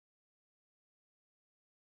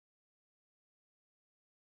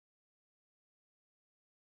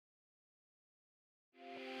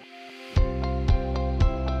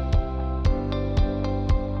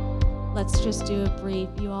let's just do a brief,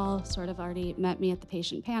 you all sort of already met me at the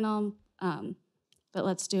patient panel, but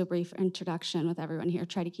let's do a brief introduction with everyone here.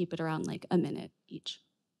 Try to keep it around like a minute each.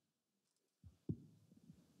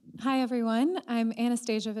 Hi, everyone. I'm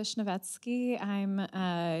Anastasia Vishnevetsky. I'm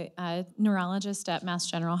a neurologist at Mass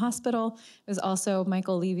General Hospital. I was also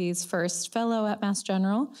Michael Levy's first fellow at Mass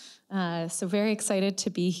General. So very excited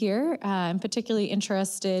to be here. I'm particularly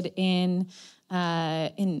interested in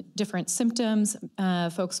different symptoms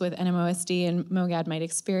folks with NMOSD and MOGAD might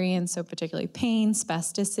experience, so particularly pain,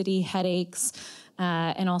 spasticity, headaches,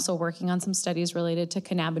 and also working on some studies related to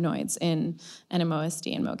cannabinoids in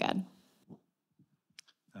NMOSD and MOGAD.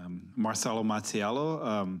 Marcelo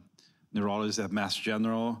Matiello, neurologist at Mass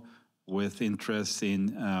General with interest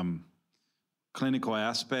in clinical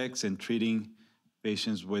aspects and treating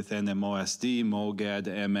patients with NMOSD, MOGAD,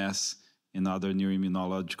 MS, and other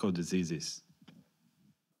neuroimmunological diseases.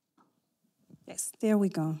 Yes, there we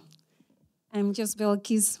go. I'm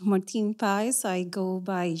Yosbelkys Martin Paez. I go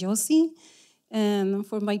by Josie. And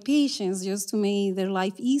for my patients, just to make their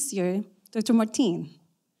life easier, Dr. Martin.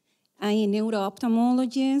 I'm a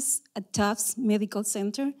neuro-ophthalmologist at Tufts Medical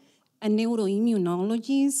Center, a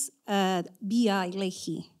neuroimmunologist at BI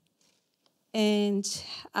Lehi. And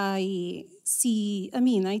I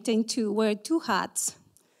tend to wear two hats,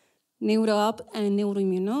 neuro-op and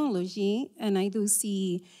neuroimmunology, and I do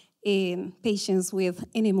see patients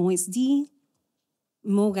with NMOSD,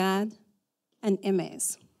 MOGAD, and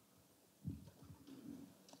MS.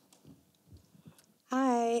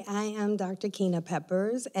 Hi, I am Dr. Kina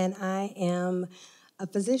Peppers, and I am a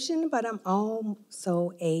physician, but I'm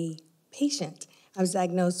also a patient. I was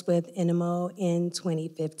diagnosed with NMO in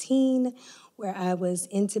 2015, where I was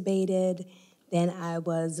intubated, then I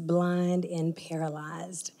was blind and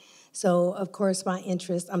paralyzed. So, of course, my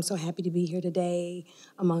interest, I'm so happy to be here today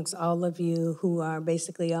amongst all of you who are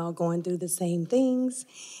basically all going through the same things.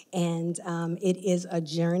 And it is a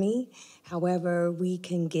journey. However, we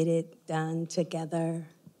can get it done together.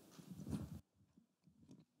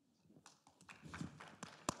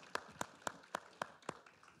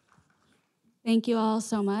 Thank you all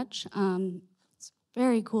so much. It's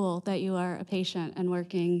very cool that you are a patient and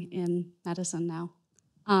working in medicine now.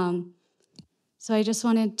 So I just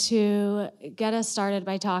wanted to get us started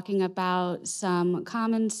by talking about some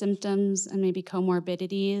common symptoms and maybe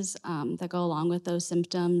comorbidities that go along with those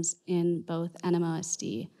symptoms in both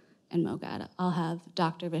NMOSD and MOGAD. I'll have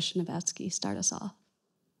Dr. Vishnevetsky start us off.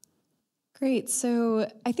 Great. So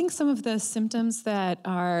I think some of the symptoms that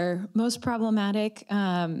are most problematic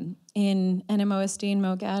in NMOSD and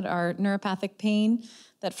MOGAD are neuropathic pain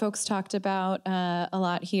that folks talked about a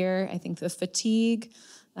lot here. I think the fatigue,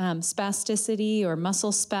 spasticity or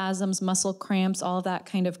muscle spasms, muscle cramps, all of that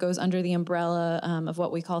kind of goes under the umbrella of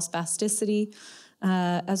what we call spasticity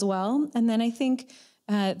as well. And then I think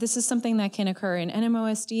this is something that can occur in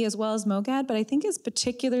NMOSD as well as MOGAD, but I think is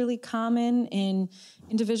particularly common in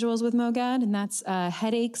individuals with MOGAD, and that's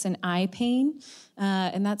headaches and eye pain.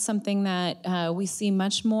 And that's something that we see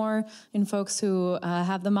much more in folks who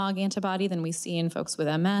have the MOG antibody than we see in folks with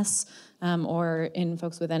MS or in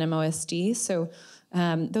folks with NMOSD. So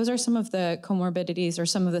those are some of the comorbidities or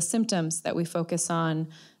some of the symptoms that we focus on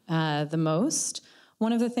the most.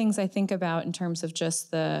 One of the things I think about in terms of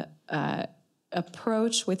just the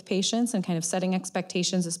approach with patients and kind of setting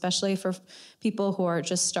expectations, especially for people who are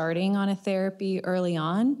just starting on a therapy early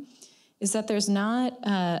on, is that there's not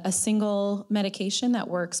a single medication that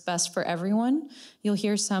works best for everyone. You'll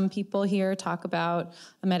hear some people here talk about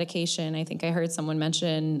a medication. I think I heard someone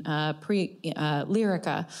mention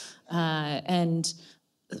Lyrica. And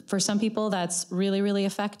for some people, that's really, really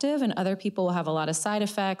effective, and other people will have a lot of side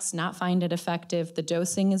effects, not find it effective. The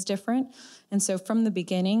dosing is different. And so from the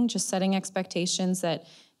beginning, just setting expectations that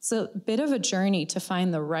it's a bit of a journey to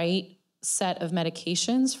find the right set of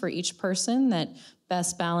medications for each person that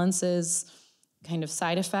best balances kind of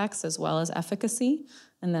side effects as well as efficacy,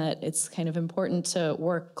 and that it's kind of important to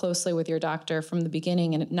work closely with your doctor from the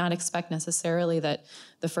beginning and not expect necessarily that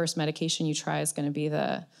the first medication you try is going to be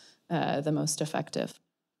the most effective.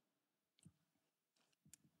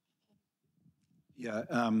 Yeah,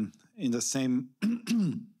 in the same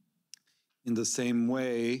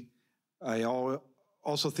way, I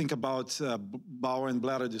also think about bowel and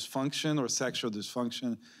bladder dysfunction or sexual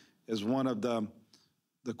dysfunction as one of the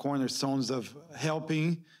cornerstones of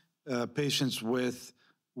helping patients with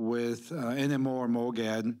NMO or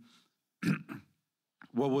MOGAD.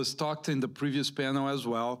 What was talked in the previous panel as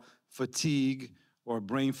well, fatigue or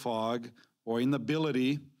brain fog or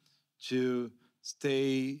inability to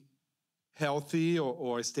stay healthy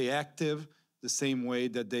or stay active the same way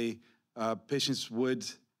that patients would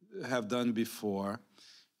have done before.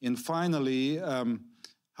 And finally,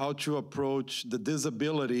 how to approach the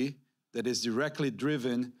disability that is directly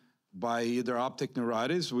driven by either optic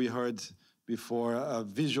neuritis, we heard before,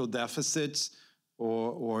 visual deficits,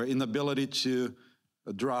 or inability to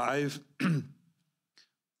drive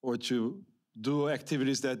or to do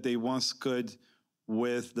activities that they once could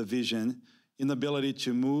with the vision, inability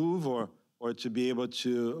to move or to be able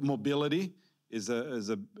to, mobility is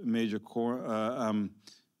a major core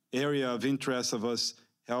area of interest of us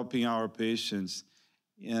helping our patients.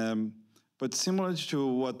 But similar to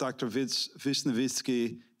what Dr.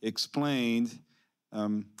 Vishnevetsky explained,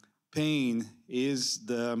 pain is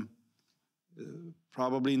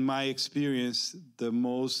probably in my experience, the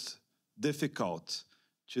most difficult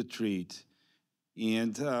to treat.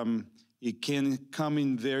 And it can come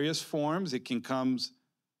in various forms. It can come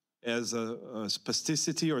as a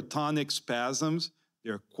spasticity or tonic spasms.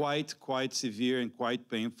 They're quite severe and quite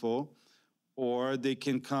painful. Or they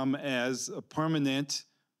can come as a permanent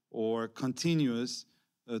or continuous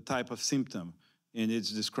type of symptom. And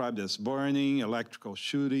it's described as burning, electrical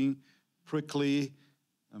shooting, prickly,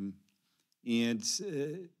 and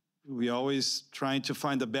we always trying to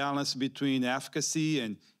find a balance between efficacy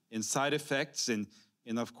and side effects, and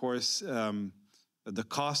of course, the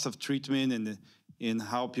cost of treatment and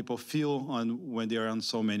how people feel when they are on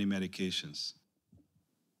so many medications.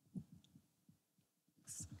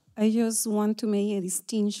 I just want to make a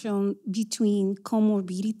distinction between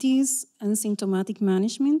comorbidities and symptomatic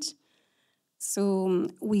management. So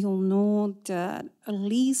we all know that at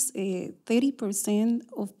least 30%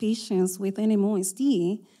 of patients with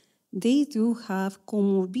NMOSD, they do have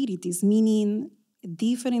comorbidities, meaning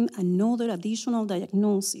another additional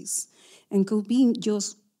diagnosis, and could be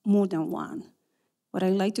just more than one. What I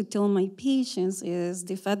like to tell my patients is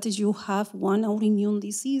the fact that you have one autoimmune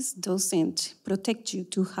disease doesn't protect you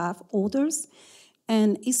to have others.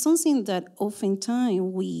 And it's something that oftentimes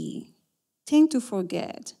we tend to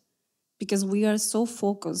forget because we are so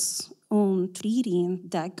focused on treating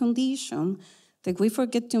that condition that we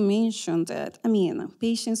forget to mention that,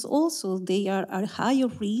 patients also, they are at higher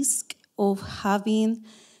risk of having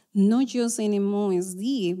not just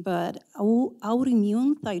NMOSD, but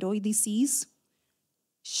autoimmune thyroid disease,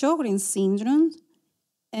 Sjogren's syndrome,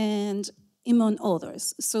 and among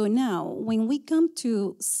others. So now, when we come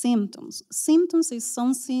to symptoms is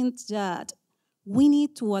something that we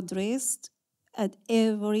need to address at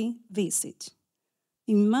every visit.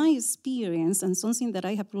 In my experience, and something that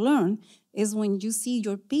I have learned, is when you see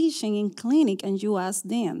your patient in clinic and you ask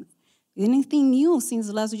them, anything new since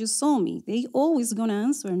last you saw me? They always gonna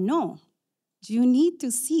answer no. You need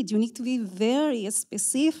to see, you need to be very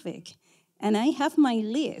specific. And I have my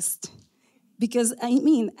list because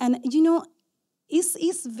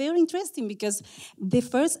it's very interesting because the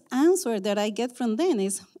first answer that I get from them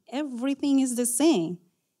is everything is the same.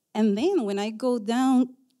 And then when I go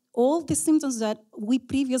down, all the symptoms that we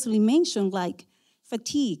previously mentioned, like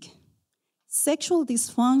fatigue, sexual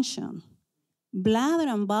dysfunction, bladder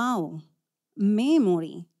and bowel,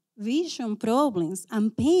 memory, vision problems,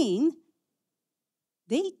 and pain,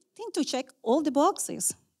 they tend to check all the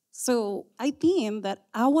boxes. So I think that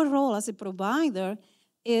our role as a provider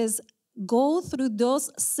is go through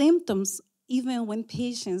those symptoms even when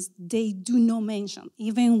patients, they do not mention,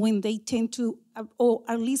 even when they tend to, or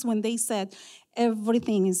at least when they said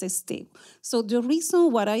everything is stable. So the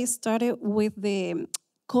reason why I started with the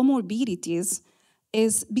comorbidities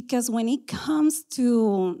is because when it comes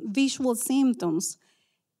to visual symptoms,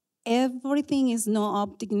 everything is not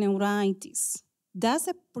optic neuritis. That's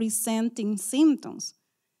a presenting symptoms.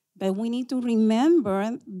 But we need to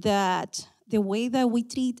remember that the way that we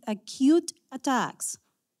treat acute attacks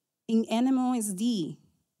in NMOSD,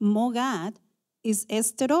 MOGAD, is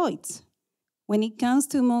steroids. When it comes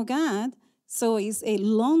to MOGAD, so it's a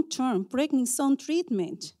long-term prednisone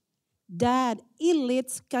treatment that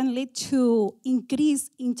can lead to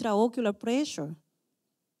increased intraocular pressure.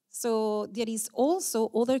 So there is also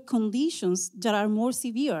other conditions that are more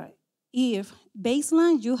severe. If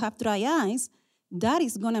baseline you have dry eyes, that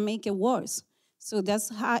is gonna make it worse. So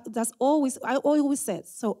that's always, I always said,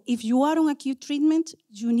 so if you are on acute treatment,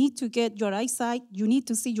 you need to get your eyesight, you need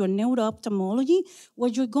to see your neuro-ophthalmology while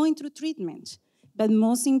you're going through treatment. But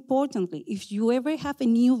most importantly, if you ever have a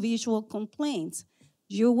new visual complaint,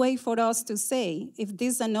 you wait for us to say if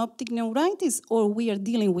this is an optic neuritis or we are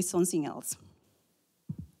dealing with something else.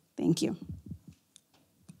 Thank you.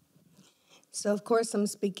 So of course I'm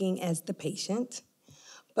speaking as the patient,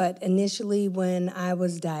 but initially when I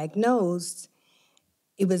was diagnosed,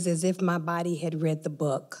 it was as if my body had read the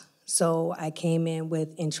book. So I came in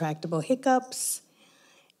with intractable hiccups,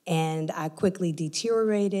 And I quickly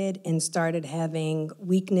deteriorated and started having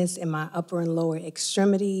weakness in my upper and lower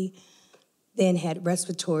extremity, then had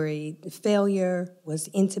respiratory failure, was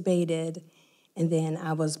intubated, and then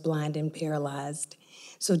I was blind and paralyzed.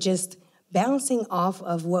 So just bouncing off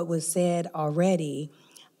of what was said already,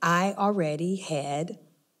 I already had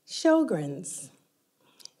Sjogren's.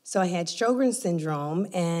 So I had Sjogren's syndrome,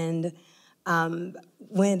 and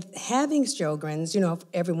when having Sjogren's,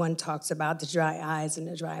 everyone talks about the dry eyes and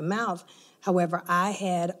the dry mouth. However, I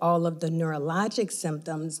had all of the neurologic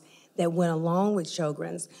symptoms that went along with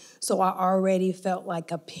Sjogren's. So I already felt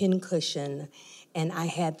like a pincushion, and I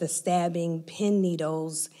had the stabbing pin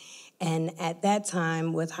needles. And at that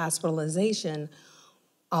time, with hospitalization,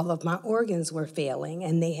 all of my organs were failing,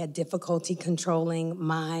 and they had difficulty controlling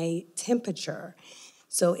my temperature.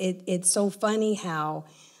 So it's so funny how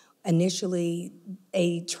initially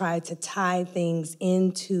they tried to tie things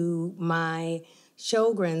into my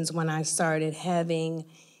Sjogren's when I started having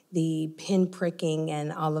the pin pricking,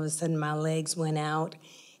 and all of a sudden my legs went out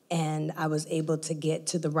and I was able to get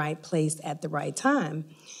to the right place at the right time.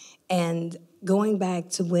 And going back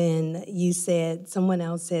to when you said, someone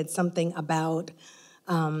else said something about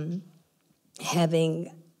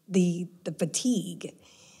having the fatigue.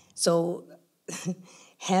 So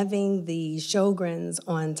having the Sjogren's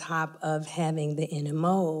on top of having the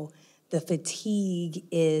NMO, the fatigue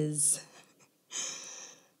is,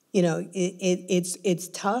 it's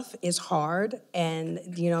tough, it's hard. And,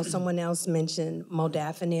 someone else mentioned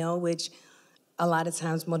modafinil, which a lot of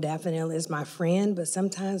times modafinil is my friend, but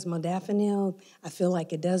sometimes modafinil, I feel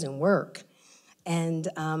like it doesn't work. And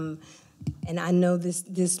I know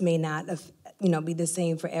this may not, be the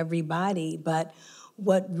same for everybody, but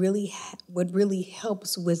what really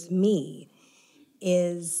helps with me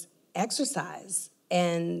is exercise.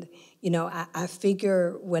 And, I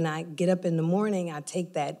figure when I get up in the morning, I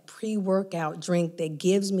take that pre-workout drink that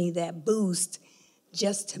gives me that boost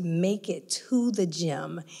just to make it to the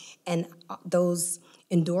gym. And those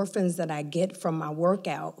endorphins that I get from my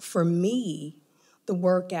workout, for me, the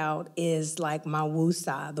workout is like my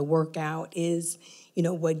woosah. The workout is,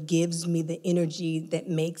 what gives me the energy that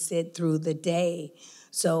makes it through the day.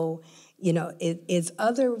 So, it's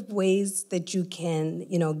other ways that you can,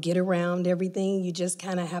 get around everything. You just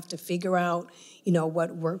kind of have to figure out,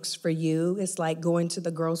 what works for you. It's like going to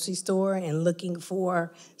the grocery store and looking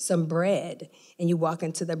for some bread. And you walk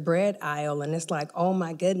into the bread aisle and it's like, oh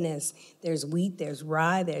my goodness, there's wheat, there's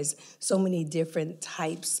rye, there's so many different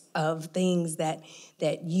types of things that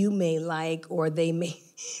you may like, or they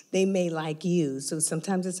may like you. So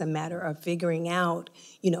sometimes it's a matter of figuring out,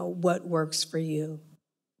 what works for you.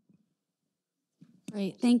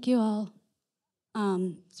 Great, thank you all.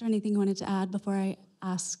 Is there anything you wanted to add before I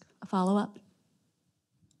ask a follow-up?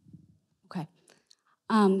 Okay.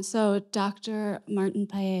 So Dr. Martin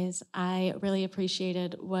Paez, I really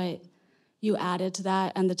appreciated what you added to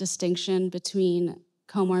that and the distinction between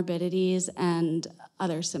comorbidities and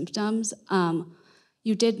other symptoms.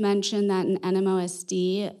 You did mention that in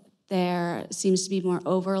NMOSD, there seems to be more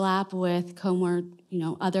overlap with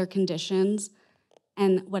other conditions.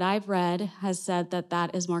 And what I've read has said that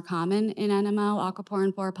that is more common in NMO,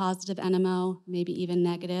 aquaporin-4 positive NMO, maybe even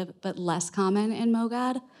negative, but less common in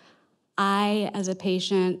MOGAD. I, as a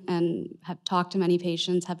patient, and have talked to many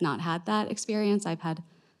patients, have not had that experience. I've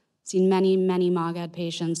seen many, many MOGAD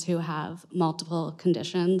patients who have multiple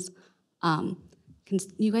conditions. Can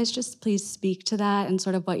you guys just please speak to that and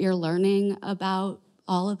sort of what you're learning about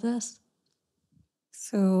all of this?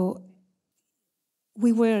 So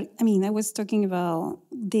I was talking about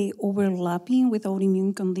the overlapping with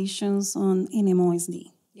autoimmune conditions on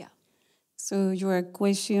NMOSD. Yeah. So your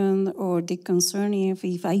question or the concern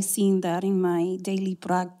if I seen that in my daily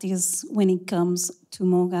practice when it comes to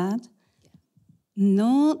MOGAD,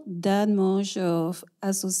 not that much of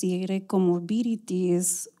associated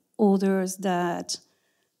comorbidities, others that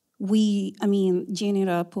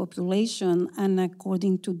general population, and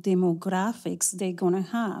according to demographics, they're gonna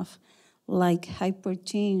have, like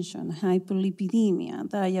hypertension, hyperlipidemia,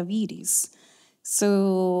 diabetes.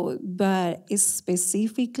 So, but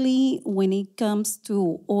specifically when it comes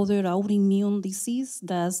to other autoimmune disease,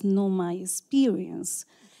 that's not my experience.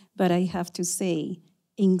 But I have to say,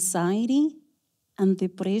 anxiety and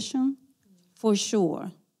depression, for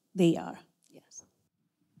sure, they are. Yes.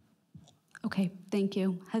 Okay, thank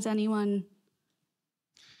you. Has anyone?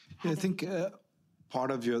 I think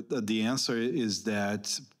part of the answer is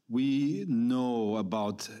that we know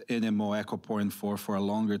about NMO aquaporin-4 for a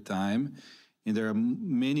longer time, and there are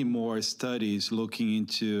many more studies looking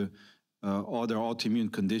into other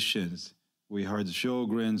autoimmune conditions. We heard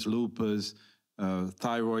Sjogren's, lupus,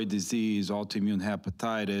 thyroid disease, autoimmune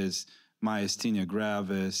hepatitis, myasthenia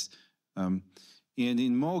gravis. And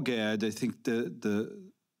in MOGAD, I think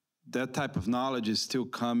that type of knowledge is still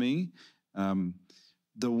coming.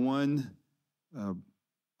 The one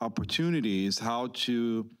opportunity is how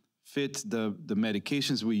to fit the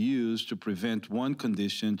medications we use to prevent one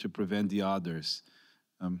condition to prevent the others.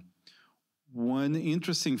 One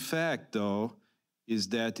interesting fact, though, is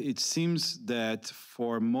that it seems that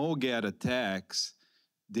for MOGAD attacks,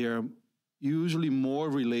 they're usually more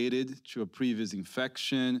related to a previous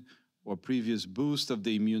infection or previous boost of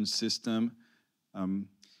the immune system. And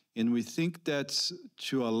we think that's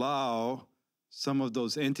to allow some of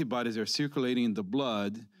those antibodies that are circulating in the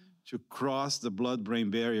blood to cross the blood-brain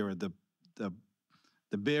barrier, the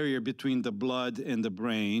barrier between the blood and the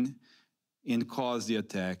brain, and cause the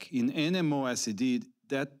attack. In NMOSD,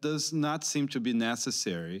 that does not seem to be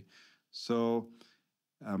necessary. So,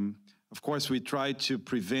 of course, we try to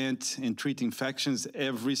prevent and treat infections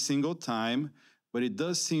every single time, but it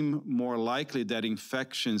does seem more likely that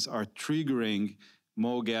infections are triggering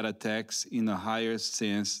MOGAD attacks in a higher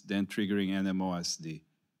sense than triggering NMOSD.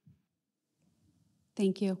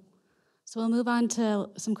 Thank you. So we'll move on to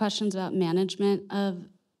some questions about management of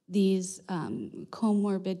these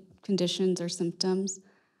comorbid conditions or symptoms.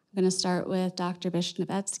 I'm going to start with Dr.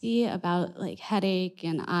 Vishnevetsky about like headache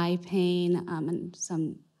and eye pain, and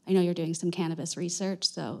I know you're doing some cannabis research,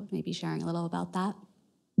 so maybe sharing a little about that.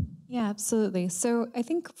 Yeah, absolutely. So I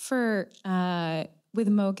think with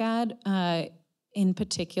MOGAD in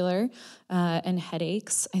particular and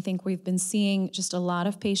headaches, I think we've been seeing just a lot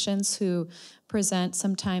of patients who present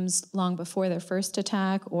sometimes long before their first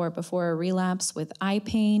attack or before a relapse with eye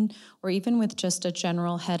pain or even with just a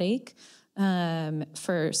general headache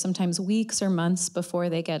for sometimes weeks or months before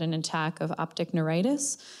they get an attack of optic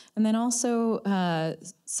neuritis. And then also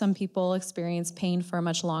some people experience pain for a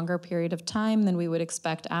much longer period of time than we would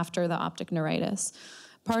expect after the optic neuritis.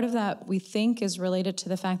 Part of that, we think, is related to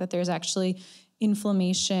the fact that there's actually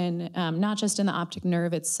inflammation, not just in the optic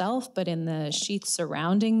nerve itself, but in the sheath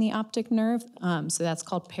surrounding the optic nerve. So that's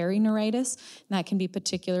called perineuritis, and that can be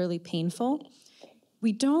particularly painful.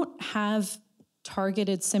 We don't have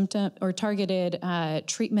targeted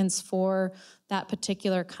treatments for that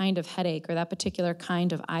particular kind of headache or that particular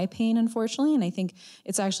kind of eye pain, unfortunately. And I think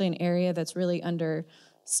it's actually an area that's really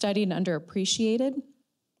understudied and underappreciated.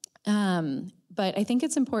 But I think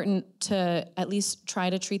it's important to at least try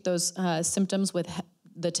to treat those symptoms with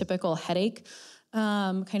the typical headache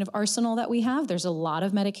kind of arsenal that we have. There's a lot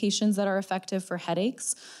of medications that are effective for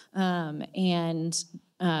headaches.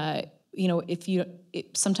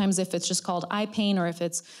 Sometimes if it's just called eye pain or if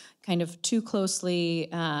it's kind of too closely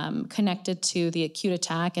connected to the acute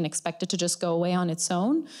attack and expected to just go away on its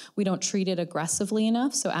own, we don't treat it aggressively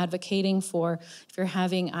enough. So advocating for, if you're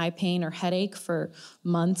having eye pain or headache for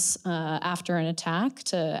months after an attack,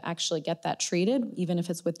 to actually get that treated, even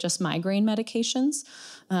if it's with just migraine medications,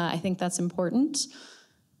 I think that's important.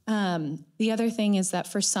 The other thing is that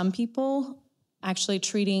for some people, actually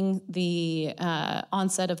treating the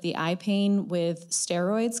onset of the eye pain with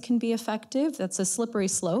steroids can be effective. That's a slippery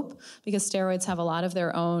slope because steroids have a lot of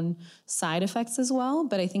their own side effects as well.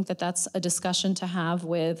 But I think that that's a discussion to have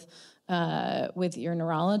with your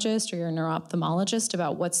neurologist or your neuro-ophthalmologist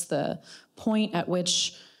about what's the point at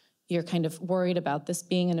which you're kind of worried about this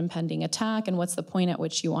being an impending attack, and what's the point at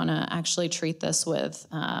which you want to actually treat this with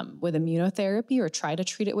immunotherapy or try to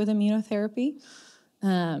treat it with immunotherapy.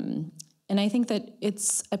 And I think that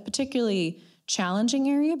it's a particularly challenging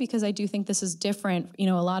area because I do think this is different. You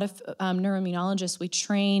know, a lot of neuroimmunologists, we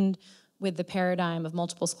trained with the paradigm of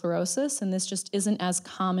multiple sclerosis, and this just isn't as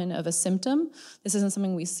common of a symptom. This isn't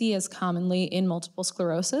something we see as commonly in multiple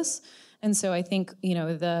sclerosis. And so I think, you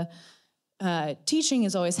know, the teaching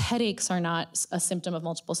is always headaches are not a symptom of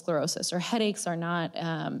multiple sclerosis, or headaches are not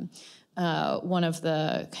one of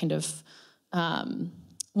the kind of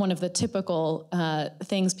one of the typical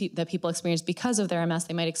things that people experience because of their MS.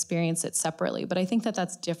 They might experience it separately. But I think that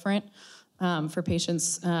that's different for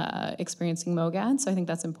patients experiencing MOGAD, so I think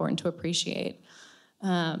that's important to appreciate.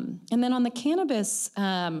 And then on the cannabis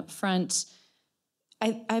front,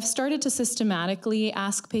 I've started to systematically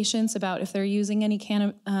ask patients about if they're using any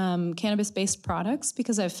cannabis-based products,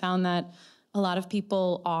 because I've found that a lot of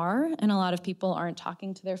people are, and a lot of people aren't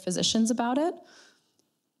talking to their physicians about it.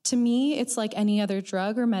 To me, it's like any other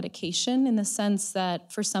drug or medication in the sense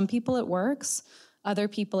that for some people it works, other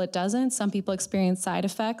people it doesn't. Some people experience side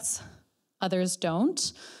effects, others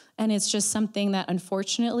don't. And it's just something that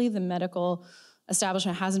unfortunately the medical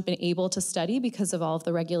establishment hasn't been able to study because of all of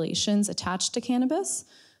the regulations attached to cannabis.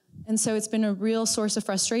 And so it's been a real source of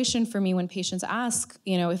frustration for me when patients ask,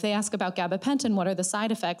 if they ask about gabapentin, what are the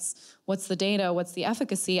side effects? What's the data? What's the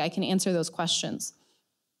efficacy? I can answer those questions.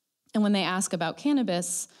 And when they ask about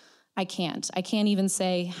cannabis, I can't. I can't even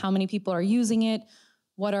say how many people are using it,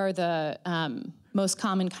 what are the most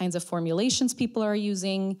common kinds of formulations people are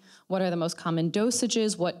using, what are the most common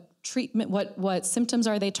dosages, what treatment, what symptoms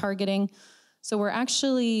are they targeting. So we're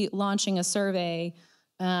actually launching a survey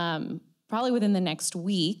probably within the next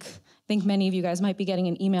week. I think many of you guys might be getting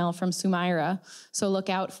an email from Sumaira, so look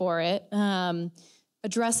out for it,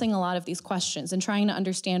 addressing a lot of these questions and trying to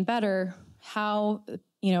understand better how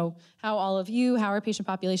all of you, how our patient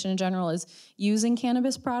population in general is using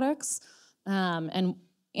cannabis products, and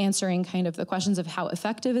answering kind of the questions of how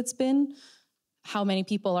effective it's been, how many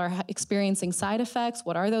people are experiencing side effects,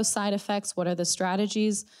 what are those side effects, what are the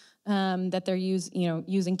strategies that they're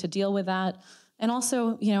using to deal with that. And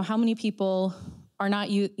also, how many people are not,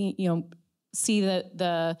 see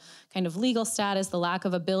the kind of legal status, the lack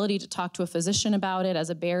of ability to talk to a physician about it as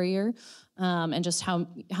a barrier, and just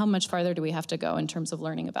how much farther do we have to go in terms of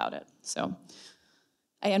learning about it. So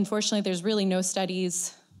unfortunately, there's really no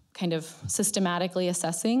studies kind of systematically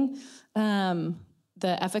assessing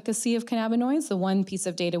the efficacy of cannabinoids. The one piece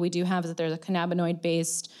of data we do have is that there's a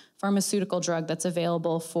cannabinoid-based pharmaceutical drug that's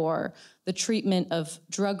available for the treatment of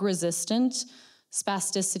drug-resistant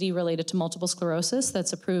spasticity related to multiple sclerosis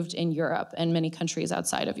that's approved in Europe and many countries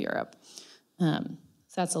outside of Europe. So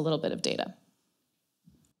that's a little bit of data.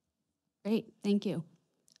 Great, thank you.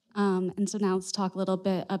 And so now let's talk a little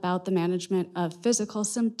bit about the management of physical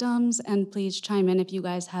symptoms, and please chime in if you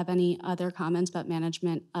guys have any other comments about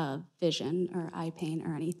management of vision or eye pain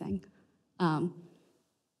or anything. I'm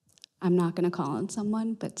not gonna call on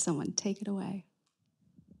someone, but someone take it away.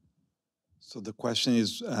 So the question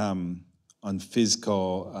is on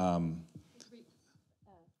physical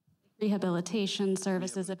Rehabilitation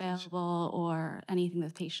services available or anything the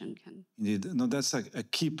patient can. Indeed. No, that's a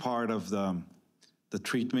key part of the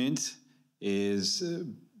treatment is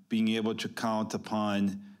being able to count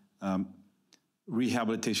upon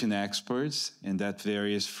rehabilitation experts, and that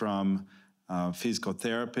varies from physical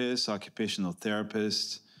therapists, occupational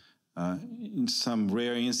therapists, in some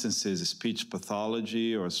rare instances, speech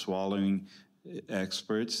pathology or swallowing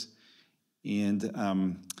experts, and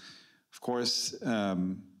of course,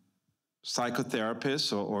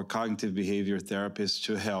 psychotherapists or cognitive behavior therapists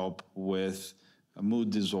to help with a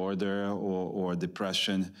mood disorder or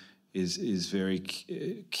depression is very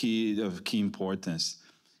key importance.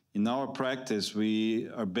 In our practice, we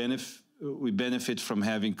benefit from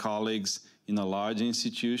having colleagues in a large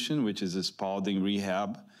institution, which is a Spalding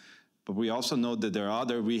Rehab, but we also know that there are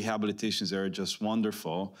other rehabilitations that are just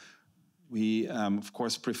wonderful. We, of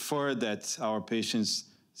course, prefer that our patients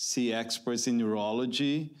see experts in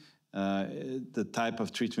neurology. The type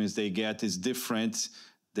of treatments they get is different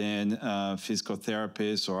than physical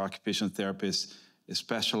therapists or occupational therapists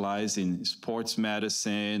specialized in sports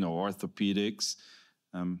medicine or orthopedics.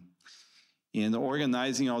 And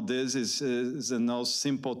organizing all this is a no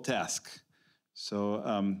simple task. So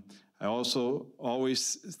I also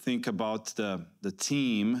always think about the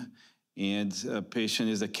team, and a patient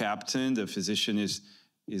is a captain, the physician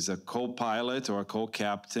is a co-pilot or a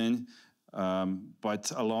co-captain,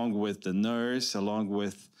 but along with the nurse, along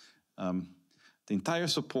with the entire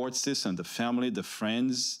support system, the family, the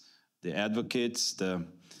friends, the advocates, the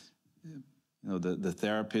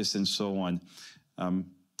therapists, and so on.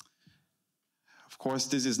 Of course,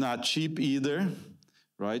 this is not cheap either,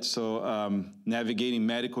 right? So navigating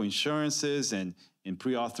medical insurances and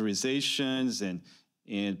pre-authorizations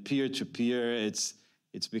and peer-to-peer, it's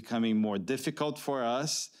becoming more difficult for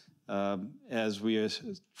us as we are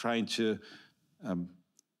trying to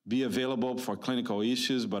be available for clinical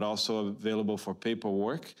issues, but also available for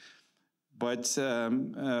paperwork. But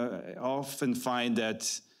I often find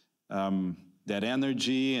that that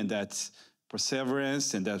energy and that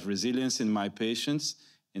perseverance and that resilience in my patients,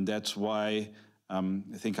 and that's why I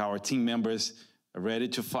think our team members are ready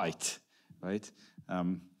to fight, right?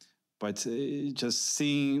 But just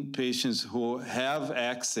seeing patients who have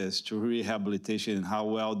access to rehabilitation and how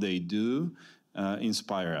well they do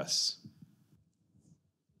inspire us.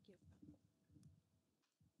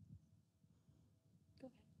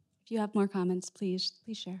 If you have more comments, please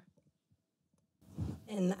share.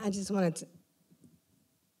 And I just wanted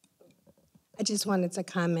to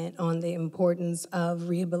comment on the importance of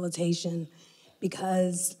rehabilitation,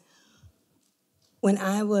 because when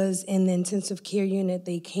I was in the intensive care unit,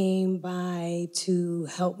 they came by to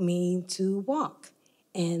help me to walk.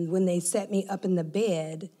 And when they set me up in the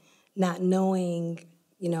bed, not knowing,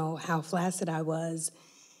 how flaccid I was,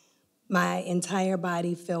 my entire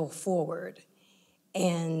body fell forward.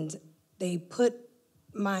 And they put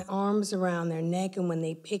my arms around their neck, and when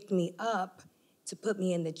they picked me up to put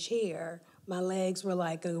me in the chair, my legs were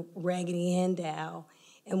like a Raggedy Ann doll.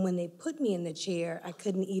 And when they put me in the chair, I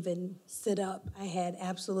couldn't even sit up. I had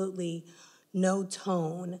absolutely no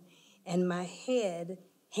tone, and my head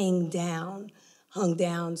hung down,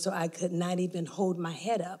 so I could not even hold my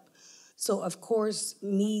head up. So of course,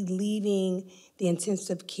 me leaving the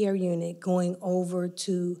intensive care unit, going over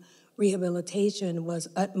to rehabilitation was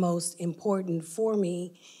utmost important for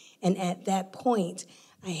me. And at that point,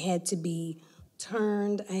 I had to be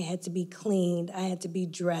turned, I had to be cleaned, I had to be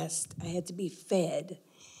dressed, I had to be fed.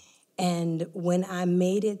 And when I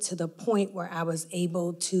made it to the point where I was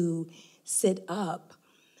able to sit up,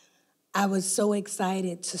 I was so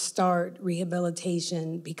excited to start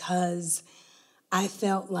rehabilitation because I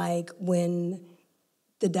felt like when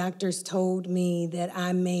the doctors told me that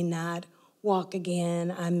I may not walk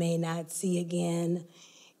again, I may not see again,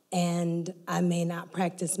 and I may not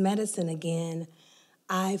practice medicine again,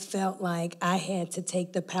 I felt like I had to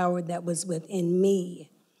take the power that was within me,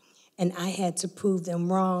 and I had to prove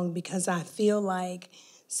them wrong, because I feel like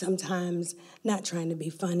sometimes, not trying to be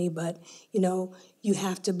funny, but you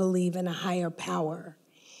have to believe in a higher power.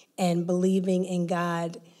 And believing in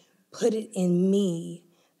God put it in me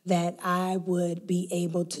that I would be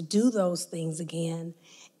able to do those things again.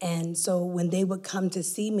 And so when they would come to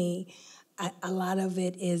see me, a lot of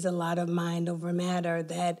it is a lot of mind over matter,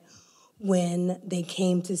 that when they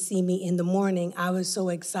came to see me in the morning, I was so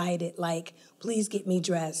excited, like, please get me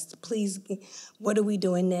dressed. Please, what are we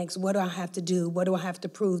doing next? What do I have to do? What do I have to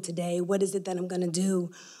prove today? What is it that I'm going to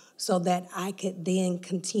do? So that I could then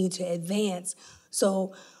continue to advance.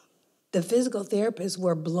 So the physical therapists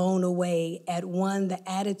were blown away at, one, the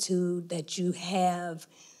attitude that you have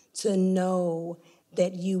to know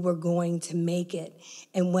that you were going to make it.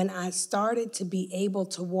 And when I started to be able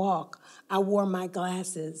to walk, I wore my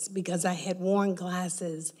glasses, because I had worn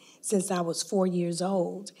glasses since I was 4 years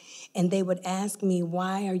old. And they would ask me,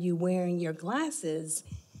 why are you wearing your glasses?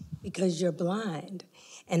 Because you're blind.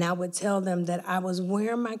 And I would tell them that I was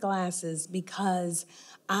wearing my glasses because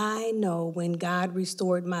I know when God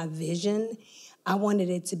restored my vision, I wanted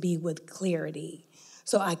it to be with clarity.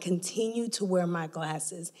 So I continued to wear my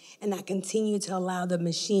glasses, and I continued to allow the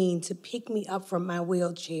machine to pick me up from my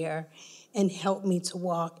wheelchair and help me to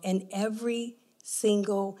walk. And every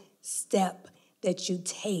single step that you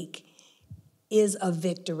take is a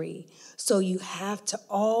victory. So you have to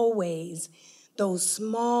always, those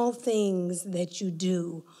small things that you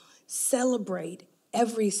do, celebrate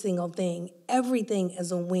every single thing. Everything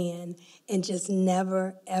is a win, and just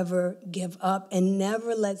never, ever give up, and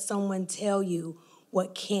never let someone tell you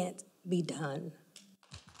what can't be done.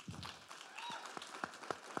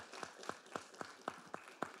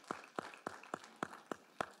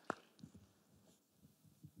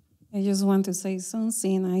 I just want to say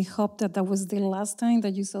something. I hope that was the last time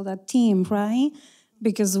that you saw that team, right?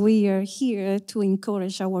 Because we are here to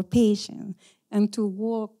encourage our patients and to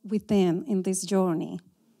walk with them in this journey.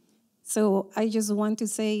 So I just want to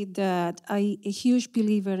say that I'm a huge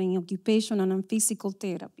believer in occupational and physical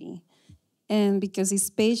therapy. And because it's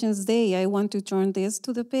Patients Day, I want to turn this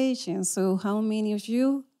to the patients. So how many of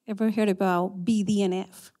you ever heard about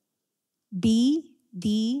BDNF? BDNF,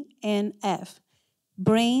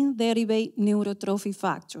 brain derived neurotrophic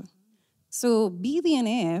factor. So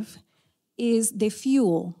BDNF is the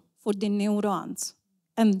fuel for the neurons,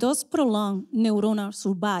 and thus prolong neuronal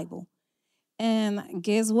survival. And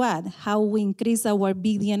guess what? How we increase our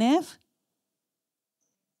BDNF?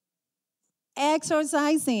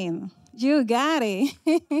 Exercising. You got it.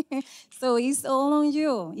 So it's all on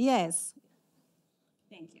you. Yes.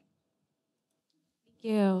 Thank you. Thank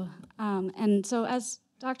you. And so as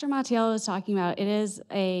Dr. Matiello was talking about,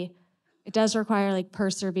 it does require like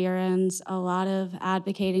perseverance, a lot of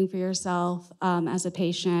advocating for yourself as a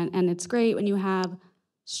patient, and it's great when you have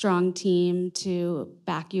strong team to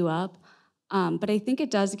back you up. But I think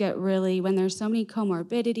it does get really, when there's so many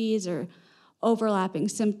comorbidities or overlapping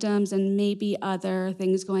symptoms and maybe other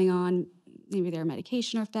things going on, maybe there are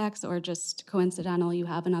medication effects or just coincidental, you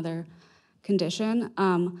have another condition.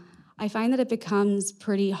 I find that it becomes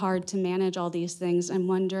pretty hard to manage all these things. I'm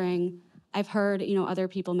wondering, I've heard other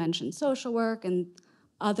people mention social work and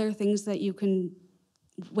other things that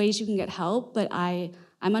ways you can get help, but I'm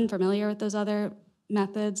unfamiliar with those other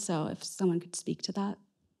methods, so if someone could speak to that.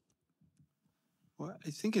 Well,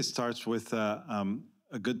 I think it starts with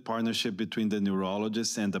a good partnership between the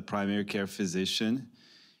neurologist and the primary care physician.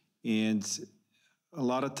 And a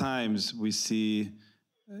lot of times we see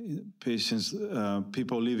patients,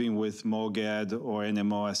 people living with MOGAD or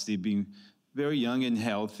NMOSD being very young and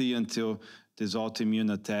healthy until there's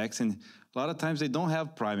autoimmune attacks. And a lot of times they don't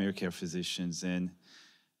have primary care physicians. And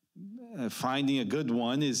finding a good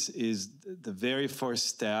one is the very first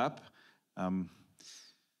step.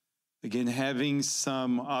 Again, having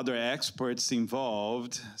some other experts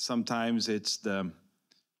involved, sometimes it's the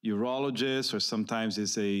urologist or sometimes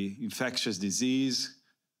it's a infectious disease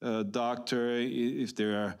doctor if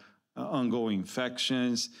there are ongoing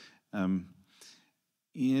infections. And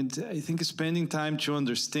I think spending time to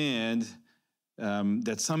understand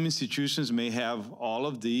that some institutions may have all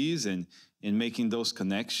of these and making those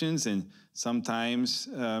connections, and sometimes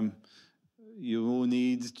you will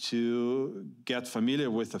need to get familiar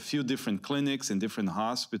with a few different clinics and different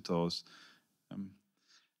hospitals.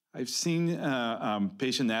 I've seen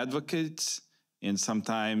patient advocates and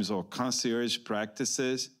sometimes or concierge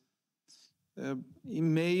practices. It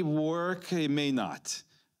may work, it may not.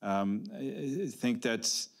 I think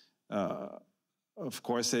that's, of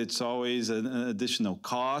course, it's always an additional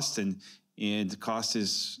cost, and cost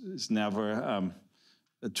is never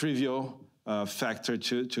a trivial factor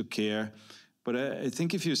to care. But I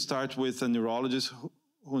think if you start with a neurologist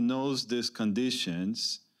who knows these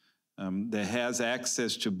conditions, that has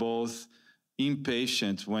access to both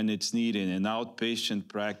inpatient when it's needed and outpatient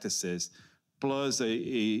practices, plus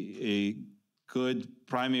a good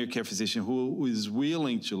primary care physician who is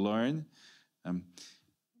willing to learn.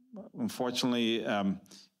 Unfortunately,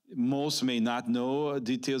 most may not know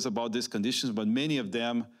details about these conditions, but many of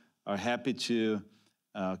them are happy to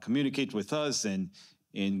communicate with us and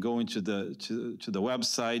go into the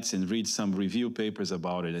websites and read some review papers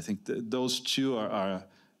about it. I think those two are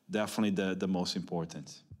definitely the most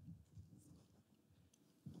important.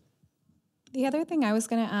 The other thing I was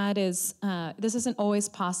going to add is this isn't always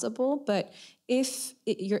possible, but if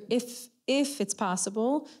it's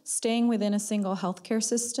possible, staying within a single healthcare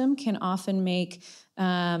system can often make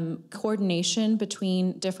coordination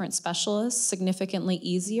between different specialists significantly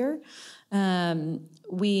easier.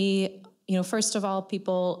 First of all,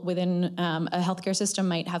 people within a healthcare system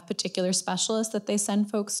might have particular specialists that they send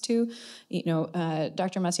folks to.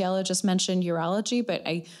 Dr. Matiello just mentioned urology, but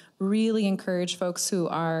I really encourage folks who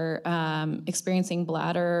are experiencing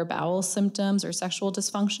bladder, bowel symptoms, or sexual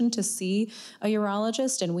dysfunction to see a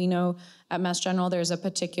urologist. And we know at Mass General there's a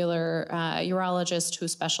particular urologist who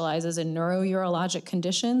specializes in neurourologic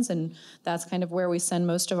conditions, and that's kind of where we send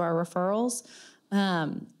most of our referrals.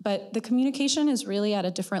 But the communication is really at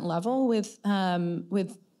a different level with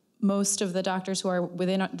most of the doctors who are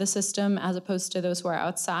within the system as opposed to those who are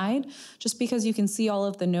outside, just because you can see all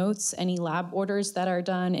of the notes, any lab orders that are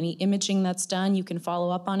done, any imaging that's done, you can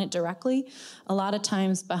follow up on it directly. A lot of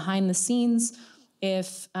times behind the scenes,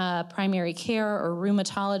 if primary care or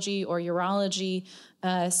rheumatology or urology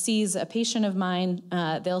sees a patient of mine,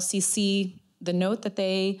 they'll CC the note that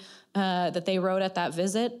they wrote at that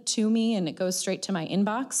visit to me, and it goes straight to my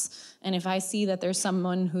inbox. And if I see that there's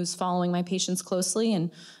someone who's following my patients closely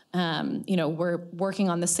and we're working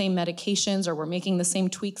on the same medications or we're making the same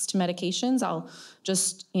tweaks to medications, I'll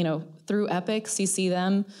just, through Epic, CC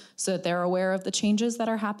them so that they're aware of the changes that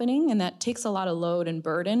are happening. And that takes a lot of load and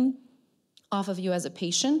burden off of you as a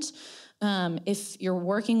patient. If you're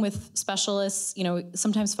working with specialists,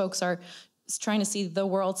 sometimes folks are trying to see the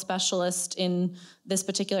world specialist in this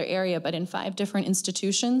particular area, but in 5 different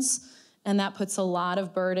institutions. And that puts a lot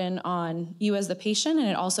of burden on you as the patient, and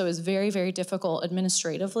it also is very, very difficult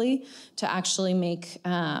administratively to actually make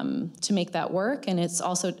that work. And it's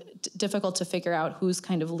also difficult to figure out who's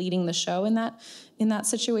kind of leading the show in that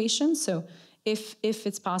situation. So if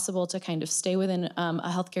it's possible to kind of stay within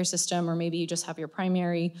a healthcare system, or maybe you just have your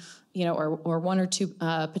primary, or 1 or 2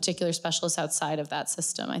 particular specialists outside of that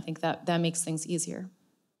system, I think that makes things easier.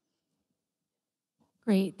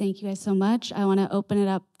 Great, thank you guys so much. I want to open it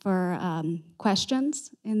up for questions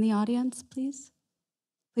in the audience, please.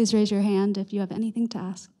 Please raise your hand if you have anything to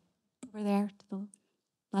ask. Over there to the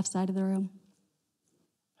left side of the room.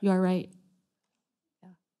 You are right.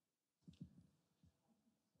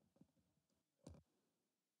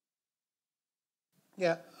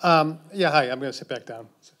 Yeah, hi, I'm going to sit back down.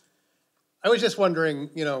 I was just wondering,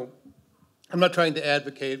 I'm not trying to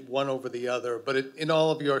advocate one over the other, but in all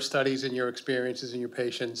of your studies and your experiences and your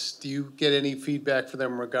patients, do you get any feedback from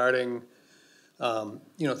them regarding,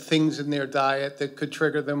 things in their diet that could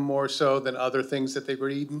trigger them more so than other things that they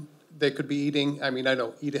could be eating? I mean, I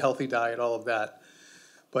know, eat a healthy diet, all of that.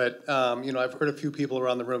 But, I've heard a few people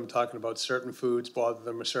around the room talking about certain foods bother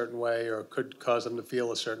them a certain way or could cause them to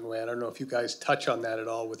feel a certain way. I don't know if you guys touch on that at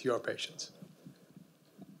all with your patients.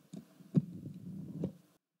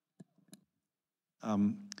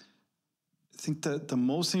 I think that the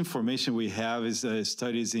most information we have is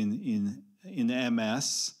studies in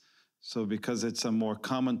MS. So because it's a more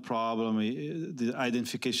common problem, the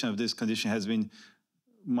identification of this condition has been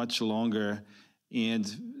much longer, and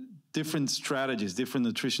different strategies, different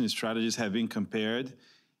nutrition strategies have been compared.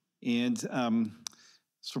 And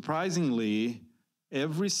surprisingly,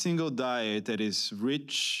 every single diet that is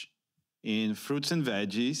rich in fruits and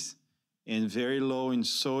veggies and very low in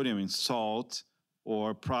sodium and salt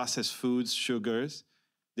or processed foods, sugars,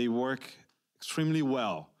 they work extremely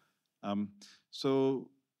well. So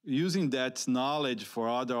using that knowledge for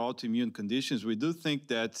other autoimmune conditions, we do think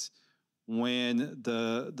that when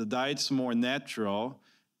the diet's more natural,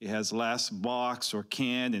 it has less box or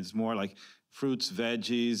canned, it's more like fruits,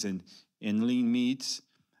 veggies, and lean meats,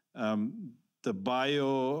 the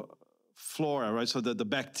bioflora, right? So that the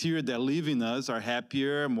bacteria that live in us are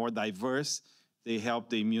happier, more diverse. They help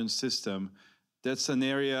the immune system. That's an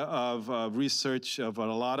area of research of a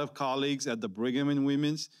lot of colleagues at the Brigham and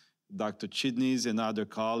Women's, Dr. Chidneys and other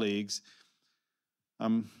colleagues.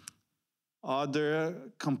 Other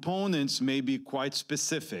components may be quite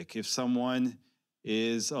specific. If someone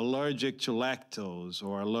is allergic to lactose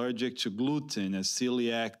or allergic to gluten, a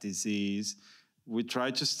celiac disease, we try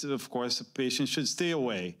to, of course, the patient should stay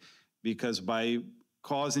away, because by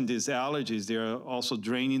causing these allergies, they're also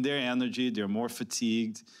draining their energy, they're more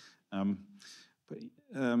fatigued. I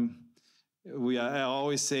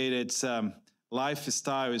always say that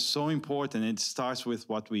lifestyle is so important, and it starts with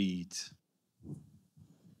what we eat.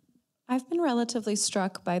 I've been relatively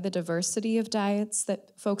struck by the diversity of diets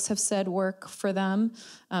that folks have said work for them.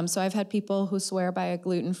 So I've had people who swear by a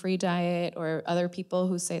gluten-free diet, or other people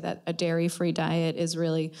who say that a dairy-free diet is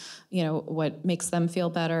really, what makes them feel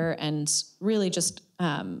better, and really just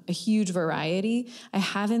a huge variety. I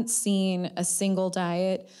haven't seen a single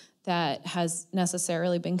diet that has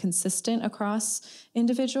necessarily been consistent across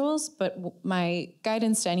individuals, but my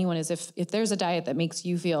guidance to anyone is if there's a diet that makes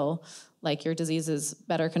you feel like your disease is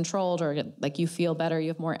better controlled, or like you feel better, you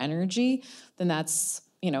have more energy, then that's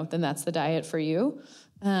the diet for you.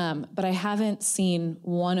 But I haven't seen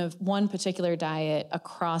one particular diet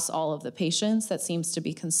across all of the patients that seems to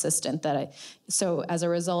be consistent. So as a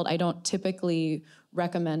result, I don't typically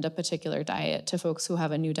recommend a particular diet to folks who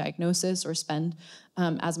have a new diagnosis or spend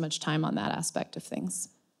as much time on that aspect of things.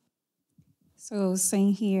 So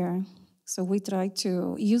same here. So we try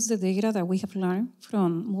to use the data that we have learned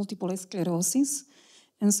from multiple sclerosis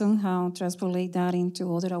and somehow translate that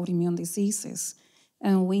into other autoimmune diseases.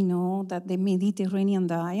 And we know that the Mediterranean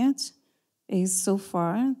diet is so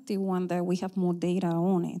far the one that we have more data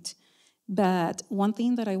on it. But one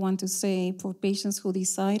thing that I want to say for patients who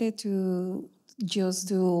decided to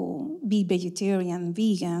just be vegetarian,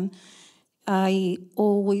 vegan, I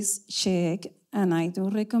always check, and I do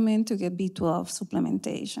recommend to get B12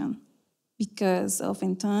 supplementation, because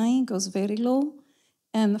oftentimes it goes very low,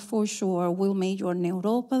 and for sure will make your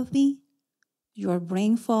neuropathy, your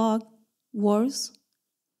brain fog worse,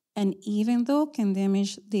 and even though can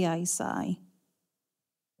damage the eyesight.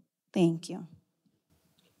 Thank you.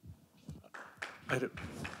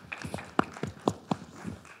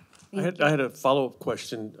 I had a follow-up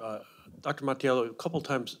question. Dr. Matiello, a couple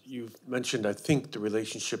times you've mentioned, I think, the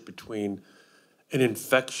relationship between an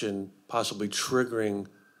infection possibly triggering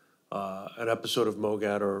an episode of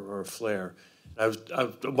MOGAD or a flare. I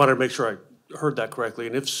wanted to make sure I heard that correctly.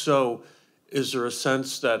 And if so, is there a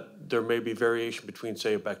sense that there may be variation between,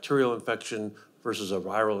 say, a bacterial infection versus a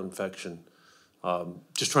viral infection?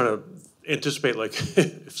 Just trying to anticipate, like,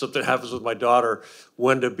 if something happens with my daughter,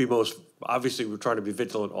 when to be most, obviously we're trying to be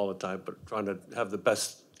vigilant all the time, but trying to have the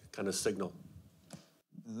best kind of signal.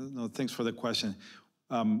 No, thanks for the question.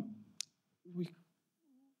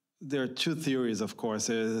 There are two theories, of course.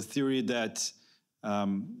 There's a theory that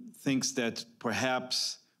thinks that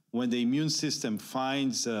perhaps when the immune system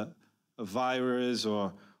finds a virus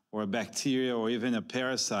or a bacteria or even a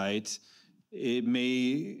parasite, it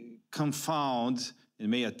may confound, it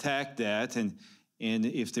may attack that, and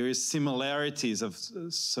if there is similarities of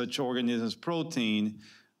such organisms' protein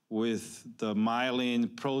with the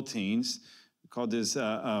myelin proteins, we call this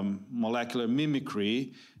molecular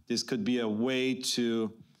mimicry, this could be a way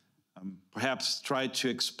to perhaps try to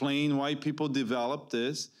explain why people develop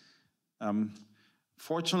this.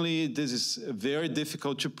 Fortunately, this is very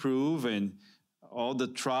difficult to prove, and all the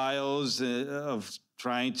trials of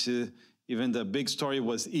trying to, even the big story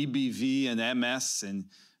was EBV and MS, and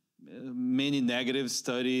many negative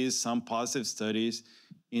studies, some positive studies.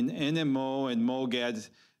 In NMO and MOGAD,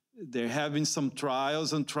 there have been some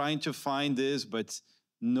trials on trying to find this, but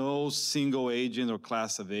no single agent or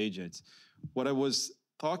class of agents. What I was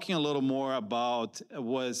talking a little more about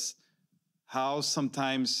was how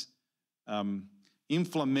sometimes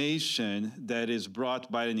inflammation that is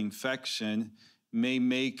brought by an infection may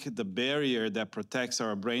make the barrier that protects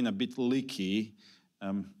our brain a bit leaky.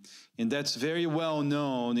 And that's very well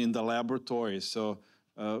known in the laboratory. So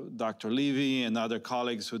Dr. Levy and other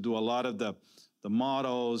colleagues who do a lot of the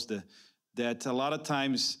models, that a lot of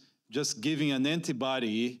times just giving an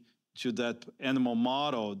antibody to that animal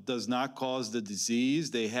model does not cause the disease.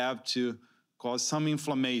 They have to cause some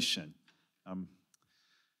inflammation.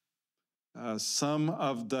 Some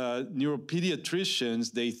of the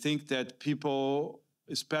neuropediatricians, they think that people,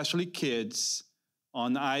 especially kids,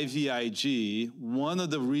 on IVIG, one of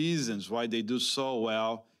the reasons why they do so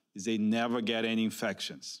well is they never get any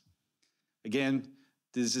infections. Again,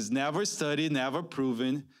 this is never studied, never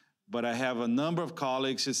proven, but I have a number of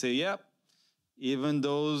colleagues who say, yep, even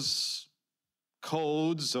those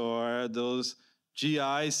colds or those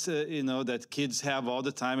GIs, that kids have all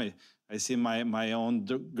the time. I see my own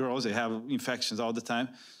girls, they have infections all the time.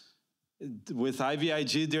 With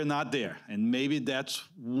IVIG, they're not there. And maybe that's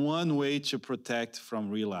one way to protect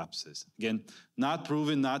from relapses. Again, not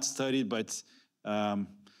proven, not studied, but a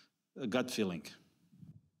gut feeling.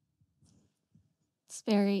 It's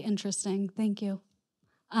very interesting. Thank you.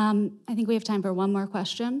 I think we have time for one more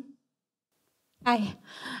question. Hi.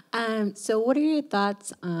 So what are your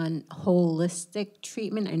thoughts on holistic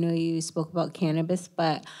treatment? I know you spoke about cannabis,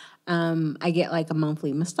 but I get like a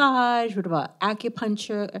monthly massage. What about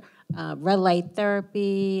acupuncture, red light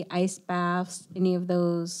therapy, ice baths? Any of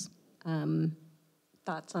those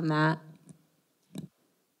thoughts on that?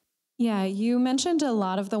 Yeah, you mentioned a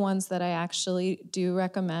lot of the ones that I actually do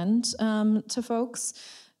recommend to folks.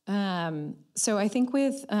 So I think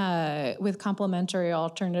with complementary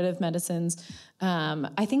alternative medicines,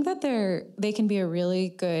 I think that they can be a really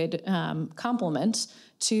good complement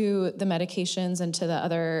to the medications and to the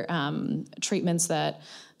other treatments that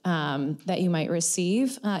you might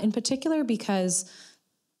receive. In particular, because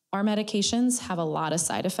our medications have a lot of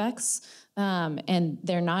side effects, and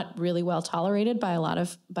they're not really well tolerated by a lot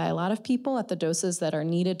of people at the doses that are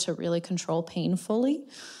needed to really control pain fully.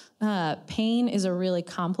 Pain is a really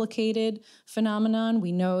complicated phenomenon.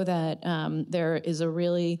 We know that there is a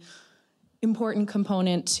really important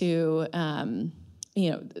component to,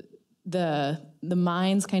 the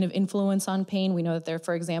mind's kind of influence on pain. We know that there,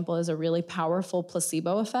 for example, is a really powerful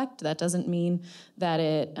placebo effect. That doesn't mean that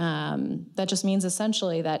that just means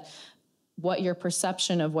essentially that what your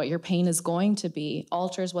perception of what your pain is going to be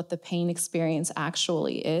alters what the pain experience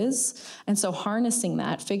actually is. And so harnessing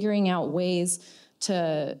that, figuring out ways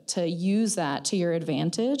to use that to your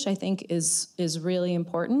advantage, I think is really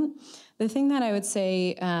important. The thing that I would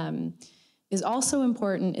say is also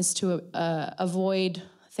important is to avoid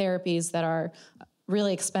therapies that are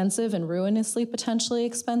really expensive and ruinously potentially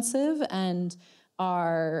expensive and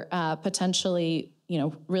are potentially,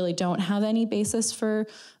 really don't have any basis for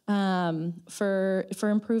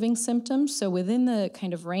improving symptoms. So within the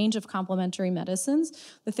kind of range of complementary medicines,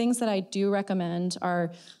 the things that I do recommend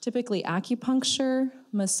are typically acupuncture,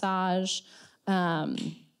 massage,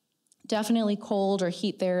 definitely cold or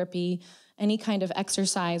heat therapy, any kind of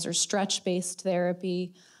exercise or stretch-based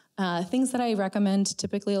therapy. Things that I recommend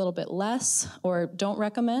typically a little bit less or don't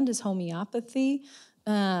recommend is homeopathy.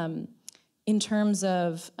 In terms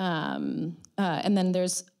of, and then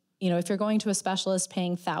there's, if you're going to a specialist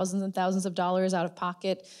paying thousands and thousands of dollars out of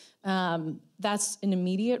pocket, that's an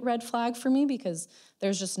immediate red flag for me because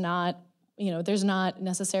there's just not, there's not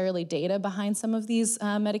necessarily data behind some of these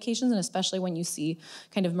medications, and especially when you see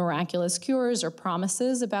kind of miraculous cures or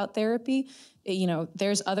promises about therapy,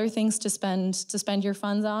 there's other things to spend your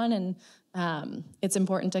funds on, and it's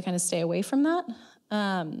important to kind of stay away from that.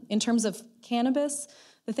 In terms of cannabis,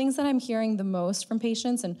 the things that I'm hearing the most from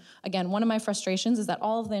patients, and again, one of my frustrations is that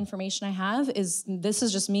all of the information I have this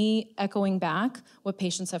is just me echoing back what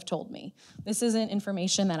patients have told me. This isn't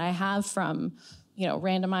information that I have from,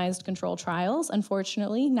 randomized controlled trials,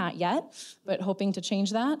 unfortunately, not yet, but hoping to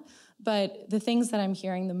change that. But the things that I'm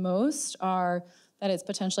hearing the most are that it's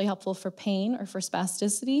potentially helpful for pain or for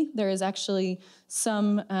spasticity. There is actually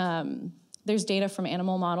there's data from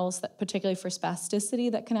animal models that particularly for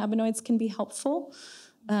spasticity that cannabinoids can be helpful.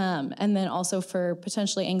 And then also for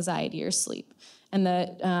potentially anxiety or sleep. And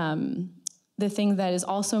the thing that is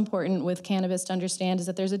also important with cannabis to understand is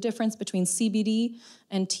that there's a difference between CBD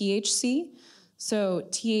and THC. So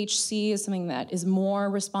THC is something that is more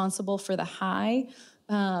responsible for the high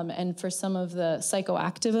and for some of the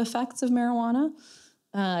psychoactive effects of marijuana.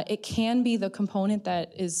 It can be the component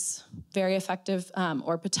that is very effective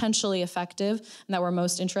or potentially effective and that we're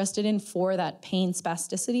most interested in for that pain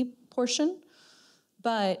spasticity portion.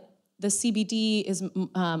 But the CBD is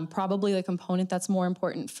probably the component that's more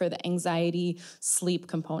important for the anxiety sleep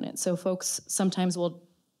component. So folks sometimes will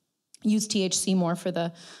use THC more for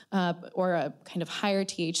the, or a kind of higher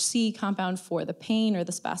THC compound for the pain or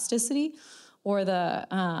the spasticity, or the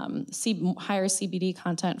higher CBD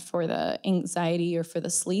content for the anxiety or for the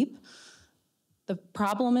sleep. The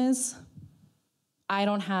problem is, I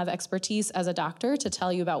don't have expertise as a doctor to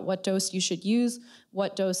tell you about what dose you should use,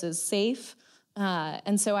 what dose is safe.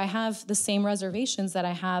 And so I have the same reservations that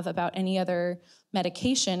I have about any other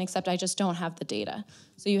medication, except I just don't have the data.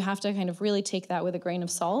 So you have to kind of really take that with a grain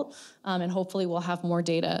of salt, and hopefully we'll have more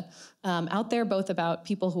data out there, both about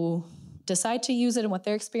people who decide to use it and what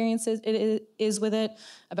their experience is with it,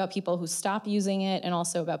 about people who stop using it, and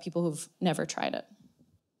also about people who've never tried it.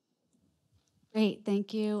 Great,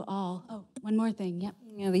 thank you all. Oh, one more thing, yep.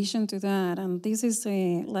 In addition to that, and this is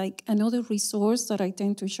like another resource that I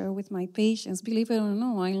tend to share with my patients. Believe it or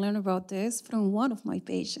not, I learned about this from one of my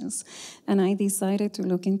patients, and I decided to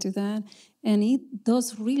look into that. And it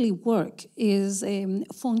does really work. Is a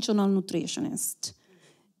functional nutritionist,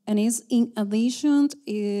 and is in addition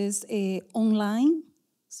is online.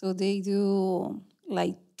 So they do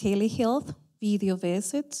like telehealth video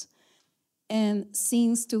visits, and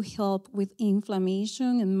seems to help with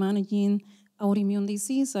inflammation and managing autoimmune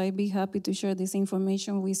disease. I'd be happy to share this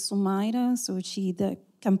information with Sumaira so she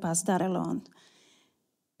can pass that along.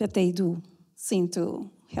 But they do seem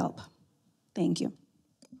to help. Thank you.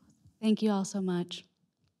 Thank you all so much.